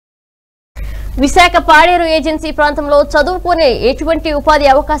Visakha Paderu agency ప్రాంతంలో చదువుకునే ఎటువంటి ఉపాధి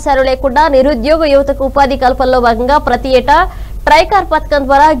అవకాశాలు లేకుండా నిరుద్యోగ యువతకు ఉపాధి కల్పనలో భాగంగా ప్రతి ఏటా ట్రైకార్ పథకం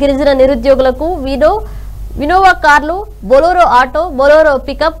ద్వారా గిరిజన నిరుద్యోగులకు వినోవా కార్లు, బొలోరో ఆటో, బొలోరో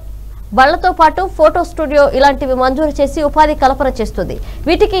పికప్ బళ్లతో పాటు ఫోటో స్టూడియో ఇలాంటివి మంజూరు చేసి ఉపాధి కల్పన చేస్తుంది.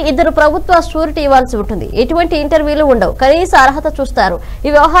 వీటికి 2 ప్రభుత్వ షూరిటీ ఇవ్వాల్సి ఉంటుంది. ఎటువంటి ఇంటర్వ్యూలు ఉండవు, కనీస అర్హత చూస్తారు.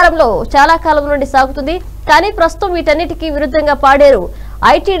 ఈ వ్యవహారంలో చాలా కాలం నుండి సాగుతుంది. కానీ ప్రస్తుతం వీటన్నిటికీ విరుద్ధంగా పాడేరు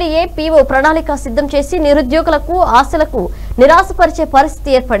ఐటీడీఏ పీఓ ప్రణాళిక సిద్ధం చేసి నిరుద్యోగులకు ఆశలకు నిరాశపరిచే పరిస్థితి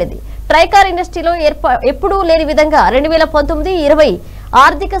ఏర్పడింది. ట్రైకార్ ఇండస్ట్రీలో ఎప్పుడూ లేని విధంగా 2019-20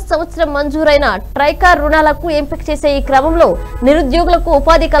 ఆర్థిక సంవత్సరం మంజూరైన ట్రైకార్ రుణాలకు ఎంపిక చేసే ఈ క్రమంలో నిరుద్యోగులకు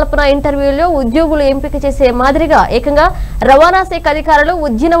ఉపాధి కల్పన ఇంటర్వ్యూలో ఉద్యోగులు ఎంపిక చేసే మాదిరిగా ఏకంగా రవాణా శాఖ అధికారులు,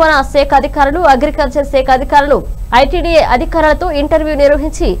 ఉద్యానవన శాఖ అధికారులు, అగ్రికల్చర్ శాఖ అధికారులు, ఐటీడీఏ అధికారులతో ఇంటర్వ్యూ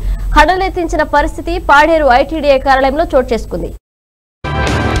నిర్వహించి హడలెత్తించిన పరిస్థితి పాడేరు ఐటీడీఏ కార్యాలయంలో చోటు చేసుకుంది.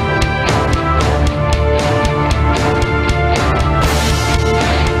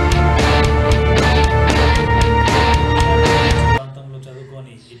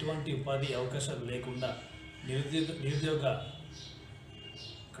 ఎటువంటి ఉపాధి అవకాశాలు లేకుండా నిరుద్యోగ